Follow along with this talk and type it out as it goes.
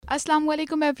Assalamu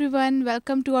alaikum everyone.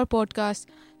 Welcome to our podcast.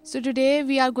 So today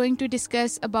we are going to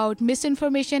discuss about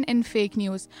misinformation and fake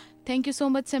news. Thank you so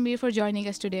much Samir for joining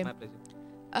us today. My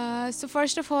pleasure. So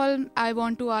first of all, I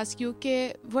want to ask you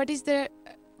what is the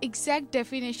exact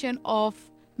definition of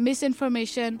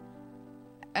misinformation?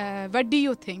 What do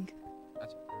you think?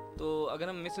 अच्छा, तो अगर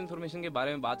हम miss information के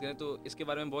बारे में बात करें तो इसके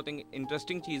बारे में बहुत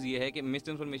इंटरेस्टिंग चीज़ ये है कि मिस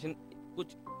इन्फॉर्मेशन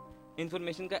कुछ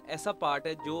इन्फॉर्मेशन का ऐसा पार्ट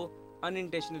है जो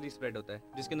अनइंटेंशनली स्प्रेड होता है,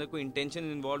 जिसके अंदर कोई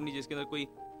इंटेंशन इन्वॉल्व नहीं, जिसके अंदर कोई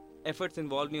एफर्ट्स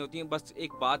इन्वॉल्व नहीं होती हैं। बस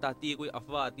एक बात आती है, कोई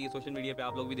अफवाह आती है, सोशल मीडिया पे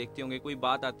आप लोग भी देखते होंगे, कोई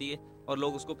बात आती है और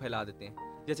लोग उसको फैला देते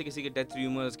हैं। जैसे किसी के डेथ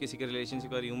र्यूमर्स, किसी के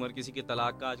रिलेशनशिप का र्यूमर, किसी के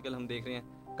तलाक का आजकल हम देख रहे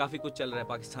हैं, काफ़ी कुछ चल रहा है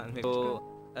पाकिस्तान में। तो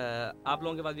आप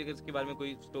लोगों के पास भी अगर इसके बारे में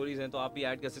कोई स्टोरीज़ हैं तो आप भी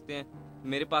ऐड कर सकते हैं।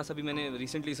 मेरे पास अभी मैंने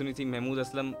रिसेंटली सुनी थी, महमूद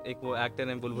असलम एक वो एक्टर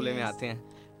हैं, बुलबुले में आते हैं,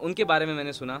 उनके बारे में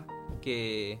मैंने सुना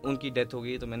कि उनकी डेथ हो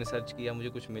गई। तो मैंने सर्च किया, मुझे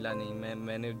कुछ मिला नहीं।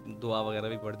 मैंने दुआ वगैरह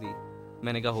भी पढ़ दी।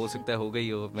 मैंने कहा हो सकता है हो गई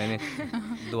हो, मैंने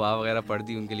दुआ वगैरह पढ़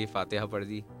दी, उनके लिए फातिहा पढ़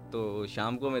दी। तो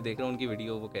शाम को मैं देख रहा हूँ उनकी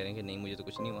वीडियो, वो कह रहे हैं कि नहीं मुझे तो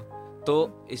कुछ नहीं हुआ।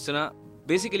 तो इस तरह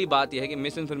बेसिकली बात यह है कि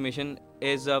miss information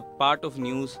is a part of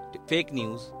news, fake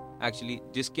news actually,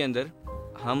 जिसके अंदर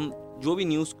हम जो भी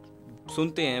न्यूज़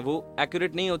सुनते हैं वो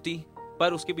एक्यूरेट नहीं होती,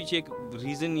 पर उसके पीछे एक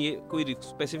रीज़न, ये कोई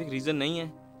स्पेसिफिक रीज़न नहीं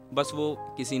है, बस वो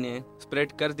किसी ने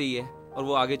स्प्रेड कर दी है और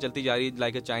वो आगे चलती जा रही है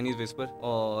लाइक अ चाइनीज़ विस्पर,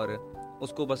 और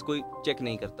उसको बस कोई चेक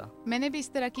नहीं करता। मैंने भी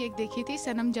इस तरह की एक देखी थी,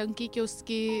 सनम जंगी, कि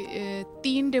उसकी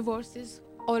 3 डिवोर्सेस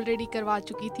ऑलरेडी करवा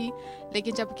चुकी थी,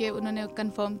 लेकिन जबकि उन्होंने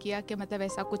कंफर्म किया कि मतलब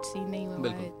ऐसा कुछ सीन नहीं हुआ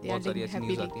है। बहुत सारी ऐसी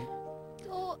न्यूज़ आती हैं।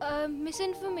 तो मिस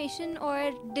इन्फॉर्मेशन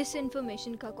और डिस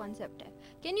इन्फॉर्मेशन का कॉन्सेप्ट है,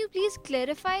 कैन यू प्लीज़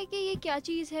क्लैरिफाई कि ये क्या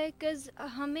चीज़ है, बिकॉज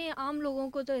हमें आम लोगों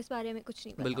को तो इस बारे में कुछ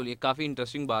नहीं पता। बिल्कुल, ये काफ़ी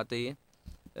इंटरेस्टिंग बात है। ये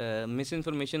मिस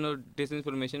इन्फॉर्मेशन और डिस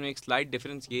इन्फॉर्मेशन में एक स्लाइट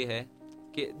डिफरेंस ये है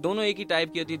कि दोनों एक ही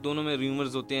टाइप की होती है, दोनों में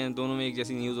र्यूमर्स होते हैं, दोनों में एक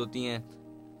जैसी न्यूज़ होती हैं,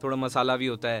 थोड़ा मसाला भी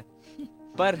होता है।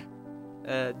 पर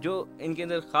जो इनके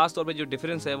अंदर ख़ास तौर पे जो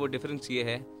डिफरेंस है वो डिफरेंस ये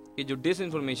है कि जो डिस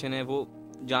इन्फॉर्मेशन है वो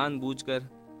जानबूझकर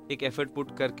एक एफर्ट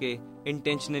पुट करके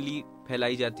इंटेंशनली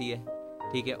फैलाई जाती है,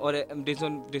 ठीक है। और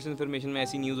डिस इन्फॉर्मेशन में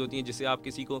ऐसी न्यूज़ होती है जिससे आप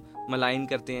किसी को मलाइन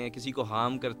करते हैं, किसी को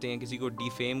हार्म करते हैं, किसी को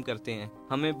डिफेम करते हैं।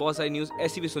 हमें बहुत सारी न्यूज़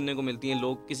ऐसी भी सुनने को मिलती हैं,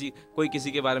 लोग कोई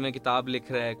किसी के बारे में किताब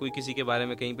लिख रहा है, कोई किसी के बारे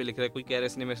में कहीं पे लिख रहा है, कोई कह रहा है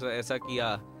इसने मेरे साथ ऐसा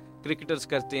किया। क्रिकेटर्स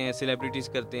करते हैं, सेलिब्रिटीज़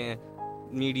करते हैं,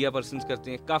 मीडिया पर्सनस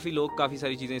करते हैं, काफ़ी लोग काफ़ी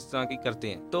सारी चीज़ें इस तरह की करते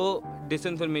हैं। तो डिस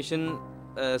इन्फॉर्मेशन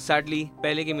सैडली,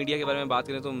 पहले के मीडिया के बारे में बात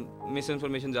करें तो मिस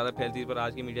इन्फॉर्मेशन ज़्यादा फैलती है, पर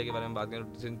आज के मीडिया के बारे में बात करें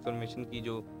तो डिस इन्फॉर्मेशन की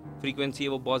जो फ्रीक्वेंसी है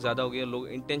वो बहुत ज़्यादा हो गई है। लोग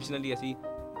इंटेंशनली ऐसी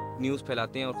न्यूज़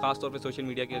फैलाते हैं, और ख़ास तौर पे सोशल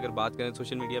मीडिया की अगर बात करें,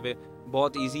 सोशल मीडिया पे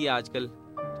बहुत इजी है आजकल,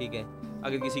 ठीक है।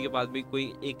 अगर किसी के पास भी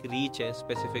कोई एक रीच है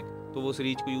स्पेसिफिक, तो वो उस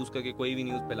रीच को यूज़ करके कोई भी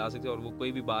न्यूज़ फैला सकते हैं और वो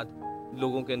कोई भी बात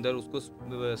लोगों के अंदर उसको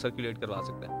सर्कुलेट करवा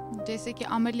सकता है। जैसे कि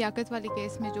आमिर लियाकत वाले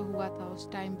केस में जो हुआ था, उस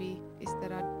टाइम भी इस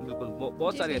तरह। बिल्कुल,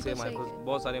 बहुत सारे ऐसे हमारे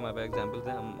पास एग्जांपल्स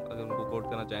हैं। हम अगर उनको कोट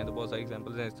करना चाहें तो बहुत सारे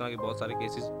एग्जांपल्स हैं, इस तरह के बहुत सारे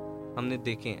केसेस हमने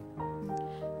देखे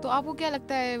हैं। तो आपको क्या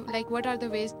लगता है, like what are the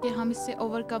ways कि हम इससे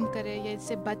ओवरकम करें या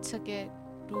इससे बच सके,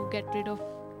 टू गेट रिड ऑफ?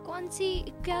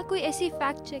 क्या कोई ऐसी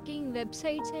फैक्ट चेकिंग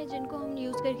वेबसाइट्स हैं जिनको हम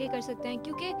यूज़ करके कर सकते हैं?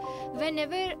 क्योंकि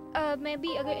व्हेनेवर मैं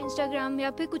भी अगर इंस्टाग्राम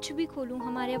या फिर कुछ भी खोलूँ,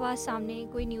 हमारे पास सामने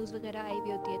कोई न्यूज़ वगैरह आई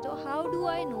हुई होती है, तो हाउ डू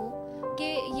आई नो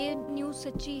कि ये न्यूज़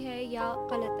सच्ची है या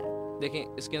गलत है?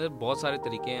 देखें, इसके अंदर बहुत सारे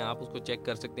तरीके हैं, आप उसको चेक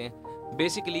कर सकते हैं।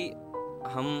 बेसिकली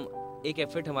हम एक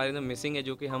एफर्ट हमारे अंदर मिसिंग है,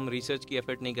 जो कि हम रिसर्च की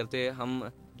एफर्ट नहीं करते।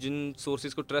 हम जिन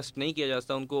सोर्सेज को ट्रस्ट नहीं किया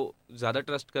जाता उनको ज़्यादा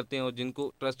ट्रस्ट करते हैं, और जिनको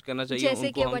ट्रस्ट करना चाहिए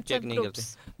उनको हम चेक नहीं करते।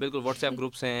 बिल्कुल, व्हाट्सएप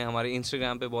ग्रुप्स हैं, हमारे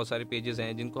इंस्टाग्राम पे बहुत सारे पेजेस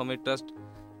हैं जिनको हमें ट्रस्ट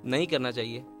नहीं करना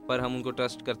चाहिए, पर हम उनको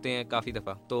ट्रस्ट करते हैं काफ़ी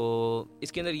दफ़ा। तो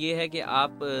इसके अंदर ये है कि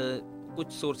आप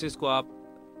कुछ सोर्सेज को आप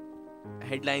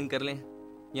हेडलाइन कर लें,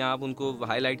 या आप उनको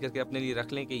हाईलाइट करके अपने लिए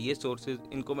रख लें कि ये सोर्सेज,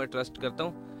 इनको मैं ट्रस्ट करता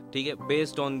हूँ, ठीक है,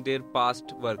 based on their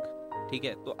past work, ठीक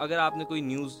है। तो अगर आपने कोई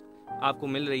न्यूज़ आपको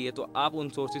मिल रही है तो आप उन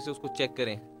सोर्सेज से उसको चेक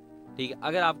करें, ठीक है।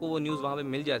 अगर आपको वो न्यूज़ वहाँ पे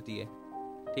मिल जाती है,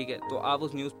 ठीक है, तो आप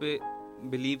उस न्यूज़ पे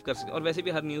बिलीव कर सकते हैं। और वैसे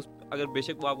भी हर न्यूज़, अगर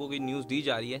बेशक वो आपको कोई न्यूज़ दी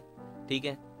जा रही है, ठीक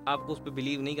है, आपको उस पर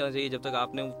बिलीव नहीं करना चाहिए जब तक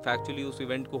आपने फैक्चुअली उस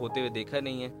इवेंट को होते हुए देखा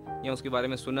नहीं है, या उसके बारे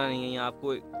में सुना नहीं है, या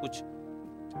आपको कुछ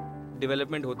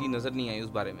डेवलपमेंट होती नज़र नहीं आई उस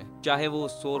बारे में, चाहे वो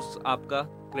सोर्स आपका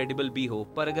क्रेडिबल भी हो।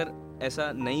 पर अगर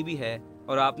ऐसा नहीं भी है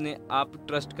और आप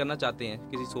ट्रस्ट करना चाहते हैं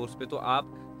किसी सोर्स पे, तो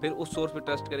आप फिर उस सोर्स पे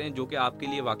ट्रस्ट करें जो कि आपके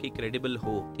लिए वाकई क्रेडिबल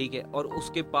हो, ठीक है, और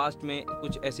उसके पास्ट में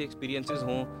कुछ ऐसे एक्सपीरियंसेस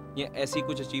हों या ऐसी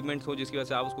कुछ अचीवमेंट्स हो जिसकी वजह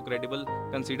से आप उसको क्रेडिबल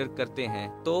कंसीडर करते हैं।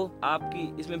 तो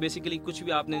आपकी इसमें बेसिकली कुछ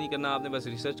भी आपने नहीं करना, आपने बस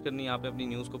रिसर्च करनी है, आपने अपनी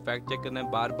न्यूज़ को फैक्ट चेक करना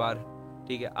है बार बार,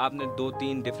 ठीक है। आपने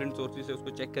 2-3 डिफरेंट सोर्सेज से उसको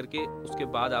चेक करके उसके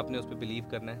बाद आपने उस पर बिलीव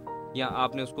करना है, या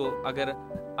आपने उसको, अगर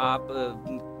आप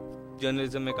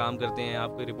जर्नलिज्म में काम करते हैं,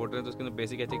 आप कोई रिपोर्टर हैं, तो उसके अंदर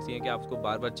बेसिक एथिक्स ये है कि आप उसको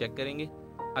बार बार चेक करेंगे।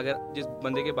 अगर जिस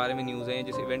बंदे के बारे में न्यूज़ है,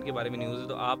 जिस इवेंट के बारे में न्यूज़ है,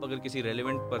 तो आप अगर किसी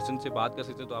रेलिवेंट पर्सन से बात कर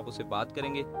सकते हो तो आप उससे बात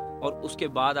करेंगे और उसके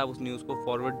बाद आप उस न्यूज़ को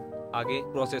फॉरवर्ड आगे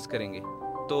प्रोसेस करेंगे।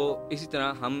 तो इसी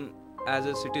तरह हम एज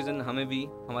अ सिटीज़न हमें भी,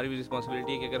 हमारी भी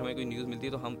रिस्पॉन्सिबिलिटी है कि अगर हमें कोई न्यूज़ मिलती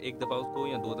है तो हम एक दफ़ा उसको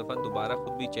या 2 दफ़ा दोबारा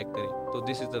खुद भी चेक करें। तो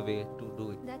this is the way to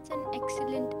do it. That's an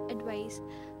excellent advice.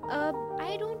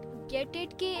 I don't get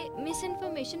it कि मिस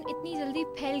इन्फॉर्मेशन इतनी जल्दी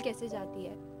फैल कैसे जाती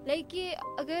है। लाइक ये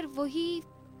अगर वही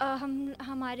हम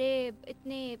हमारे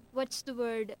इतने व्हाट्स द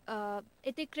वर्ड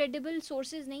इतने क्रेडिबल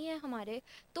सोर्सेज नहीं है हमारे,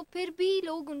 तो फिर भी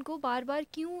लोग उनको बार बार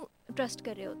क्यों ट्रस्ट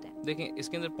कर रहे होते हैं? देखें,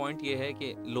 इसके अंदर पॉइंट ये है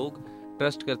कि लोग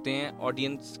ट्रस्ट करते हैं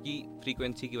ऑडियंस की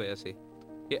फ्रीक्वेंसी की वजह से।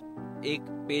 कि एक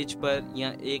पेज पर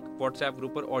या एक व्हाट्सएप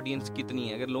ग्रुप पर ऑडियंस कितनी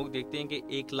है। अगर लोग देखते हैं कि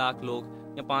 1 लाख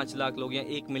लोग या 5 लाख लोग या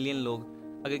 1 मिलियन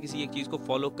लोग अगर किसी एक चीज़ को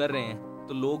फॉलो कर रहे हैं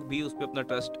तो लोग भी उस पर अपना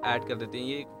ट्रस्ट ऐड कर देते हैं।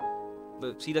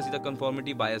 ये सीधा सीधा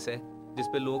कंफर्मिटी बायस है जिस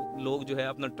पे लोग जो है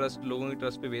अपना ट्रस्ट, लोगों की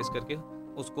ट्रस्ट पे बेस करके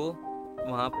उसको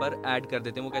वहाँ पर ऐड कर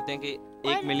देते हैं। वो कहते हैं कि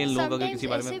 1 मिलियन लोग अगर किसी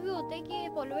बारे में, ऐसे भी होते हैं कि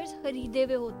फॉलोअर्स खरीदे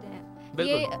हुए होते हैं,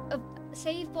 बिल्कुल ये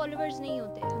सही फॉलोअर्स नहीं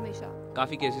होते हमेशा।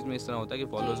 काफ़ी केसेस में इस तरह होता है कि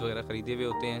फॉलोअर्स जी। वगैरह खरीदे हुए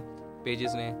होते हैं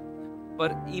पेजेस ने।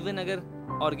 पर इवन अगर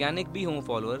ऑर्गेनिक भी हों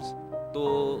फॉलोअर्स, तो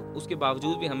उसके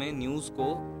बावजूद भी हमें न्यूज़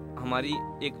को, हमारी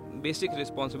एक बेसिक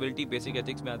रिस्पॉन्सिबिलिटी, बेसिक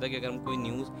एथिक्स में आता है कि अगर हम कोई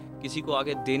न्यूज़ किसी को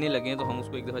आगे देने लगें तो हम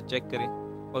उसको एक दफ़ा चेक करें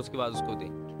और उसके बाद उसको दें।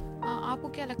 आपको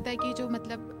क्या लगता है कि जो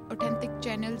मतलब ऑथेंटिक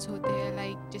चैनल्स होते हैं,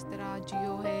 लाइक जिस तरह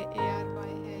जियो है,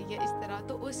 ARY है या इस तरह,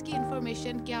 तो उसकी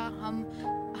इंफॉर्मेशन क्या हम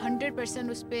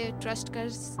 100% उस पर ट्रस्ट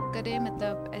करें,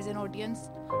 मतलब एज एन ऑडियंस?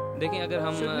 देखें, अगर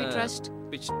हम Should we trust?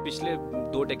 पिछले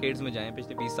 2 डेकेड्स में जाएं,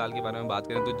 पिछले 20 साल के बारे में बात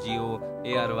करें तो जियो,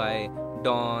 ARY,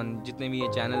 डॉन, जितने भी ये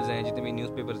चैनल्स हैं, जितने भी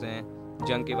न्यूज़पेपर्स हैं,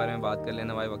 जंग के बारे में बात कर लें,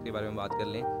 नवाए वक्त के बारे में बात कर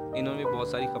लें, इन्होंने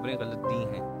बहुत सारी खबरें गलत दी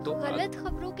हैं। तो गलत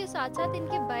खबरों के साथ साथ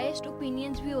इनके बायस्ड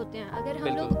ओपिनियंस भी होते हैं। अगर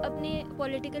हम लोग अपने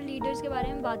पॉलिटिकल लीडर्स के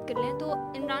बारे में बात कर लें तो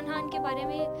इमरान खान के बारे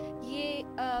में ये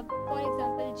फॉर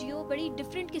एग्जांपल जियो बड़ी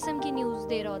डिफरेंट किस्म की न्यूज़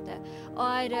दे रहा होता है,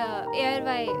 और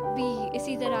ARY भी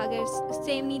इसी तरह। अगर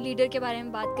सेम ही लीडर के बारे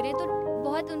में बात करें तो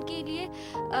बहुत उनके लिए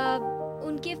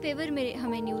उनके फेवर में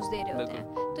हमें न्यूज़ दे रहे होते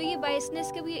हैं। तो ये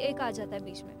बायसनेस का भी एक आ जाता है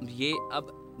बीच में।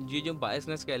 ये जो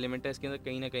बायसनेस का एलिमेंट है, इसके अंदर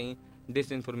कहीं ना कहीं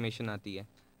डिसइंफॉर्मेशन आती है।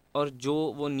 और जो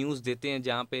वो न्यूज़ देते हैं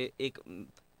जहाँ पे एक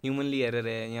ह्यूमनली एरर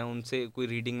है या उनसे कोई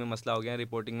रीडिंग में मसला हो गया,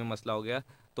 रिपोर्टिंग में मसला हो गया,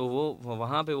 तो वो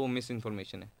वहाँ पे वो मिस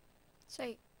इन्फॉर्मेशन है।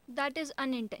 सही, that is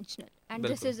unintentional and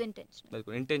this is intentional.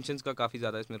 बिल्कुल, इंटेंशंस का काफ़ी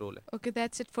ज़्यादा इसमें रोल है। Okay,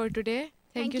 that's it for today.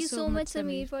 Thank you so much,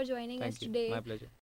 Sameer, for joining us thank you, today. My pleasure.